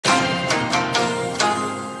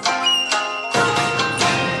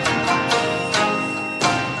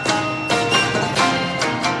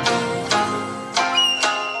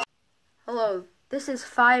is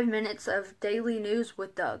 5 minutes of daily news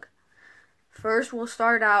with Doug. First, we'll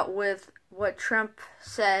start out with what Trump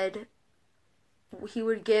said he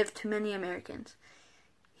would give to many Americans.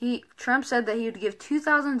 Trump said that he would give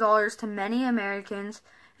 $2,000 to many Americans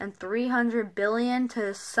and $300 billion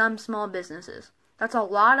to some small businesses. That's a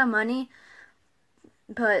lot of money,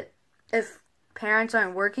 but if parents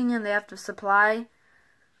aren't working and they have to supply,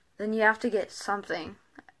 then you have to get something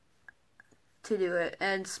to do it.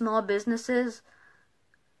 And small businesses,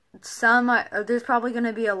 there's probably going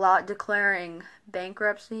to be a lot declaring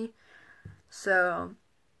bankruptcy. So,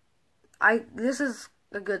 this is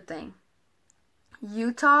a good thing.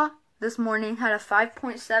 Utah this morning had a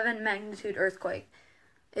 5.7 magnitude earthquake.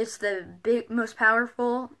 It's the most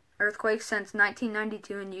powerful earthquake since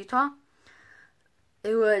 1992 in Utah.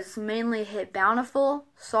 It was mainly hit Bountiful,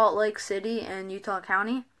 Salt Lake City, and Utah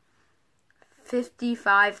County.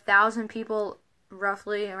 55,000 people,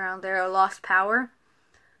 roughly around there, lost power.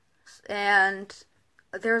 And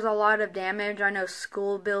there's a lot of damage. I know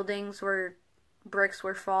school buildings where bricks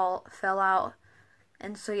fell out.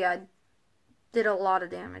 And so, yeah, did a lot of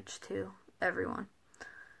damage to everyone.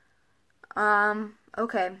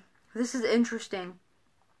 Okay, this is interesting.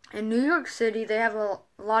 In New York City, they have a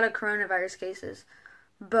lot of coronavirus cases,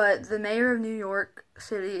 but the mayor of New York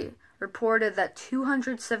City reported that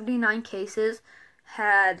 279 cases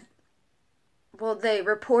they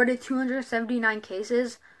reported 279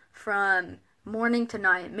 cases from morning to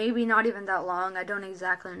night. Maybe not even that long, I don't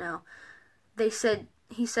exactly know. He said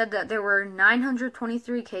that there were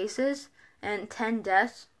 923 cases and 10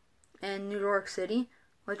 deaths in New York City,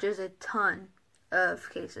 which is a ton of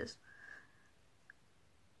cases.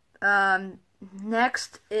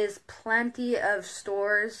 Next is plenty of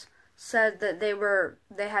stores said that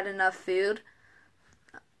they had enough food.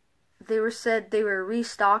 Said they were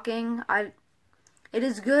restocking. It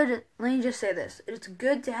is good, let me just say this. It's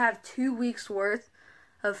good to have 2 weeks worth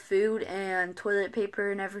of food and toilet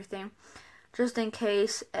paper and everything, just in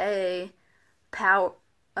case a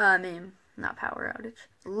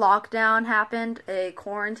lockdown happened, a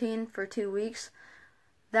quarantine for 2 weeks.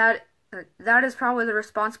 That is probably the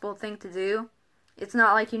responsible thing to do. It's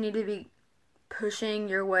not like you need to be pushing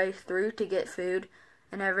your way through to get food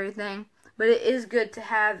and everything, but it is good to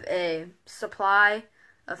have a supply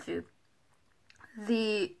of food.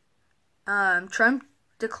 The Trump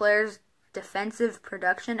declares Defensive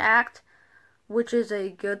Production Act, which is a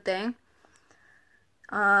good thing.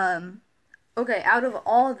 Okay, out of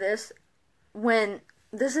all this,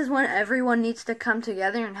 this is when everyone needs to come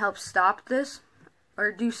together and help stop this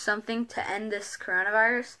or do something to end this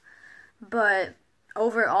coronavirus. But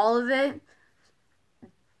over all of it,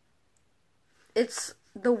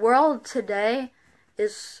 the world today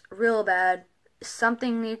is real bad.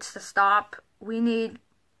 Something needs to stop. We need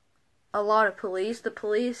a lot of police. The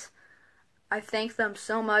police, I thank them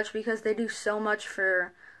so much because they do so much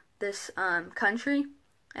for this country,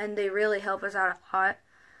 and they really help us out a lot.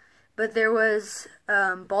 But there was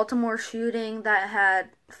Baltimore shooting that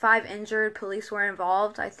had 5 injured. Police were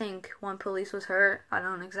involved. I think 1 police was hurt. I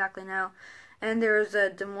don't exactly know. And there was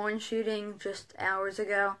a Des Moines shooting just hours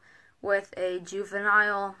ago with a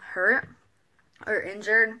juvenile hurt or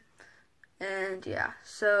injured. And yeah,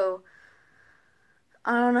 so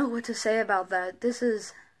I don't know what to say about that.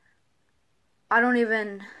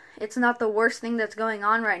 It's not the worst thing that's going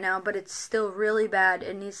on right now, but it's still really bad.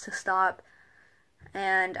 It needs to stop.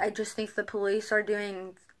 And I just think the police are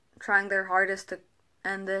trying their hardest to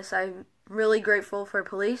end this. I'm really grateful for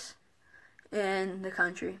police in the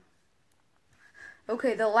country.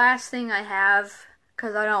 Okay, the last thing I have,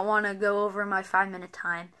 because I don't want to go over my 5-minute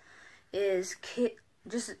time, is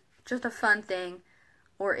just a fun thing,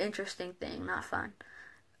 or interesting thing, not fun.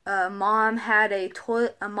 A mom had a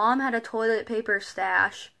toilet paper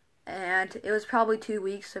stash, and it was probably 2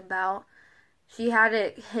 weeks about. She had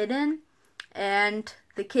it hidden, and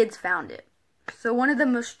the kids found it. So one of the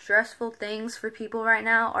most stressful things for people right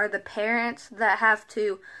now are the parents that have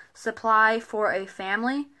to supply for a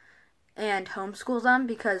family and homeschool them,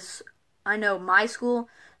 because I know my school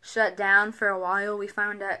shut down for a while. We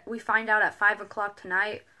find out at 5 o'clock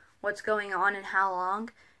tonight what's going on and how long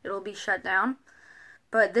it'll be shut down.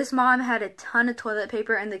 But this mom had a ton of toilet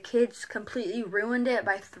paper, and the kids completely ruined it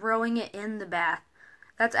by throwing it in the bath.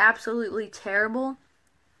 That's absolutely terrible.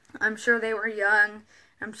 I'm sure they were young.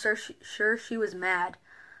 I'm sure she was mad.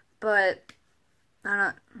 But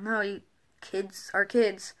I don't know. Kids are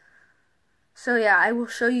kids. So yeah, I will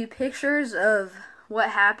show you pictures of what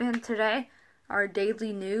happened today, our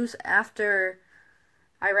daily news, after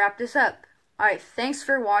I wrap this up. Alright, thanks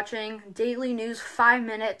for watching. Daily news, 5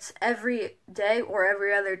 minutes every day or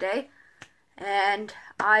every other day. and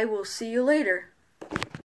I will see you later.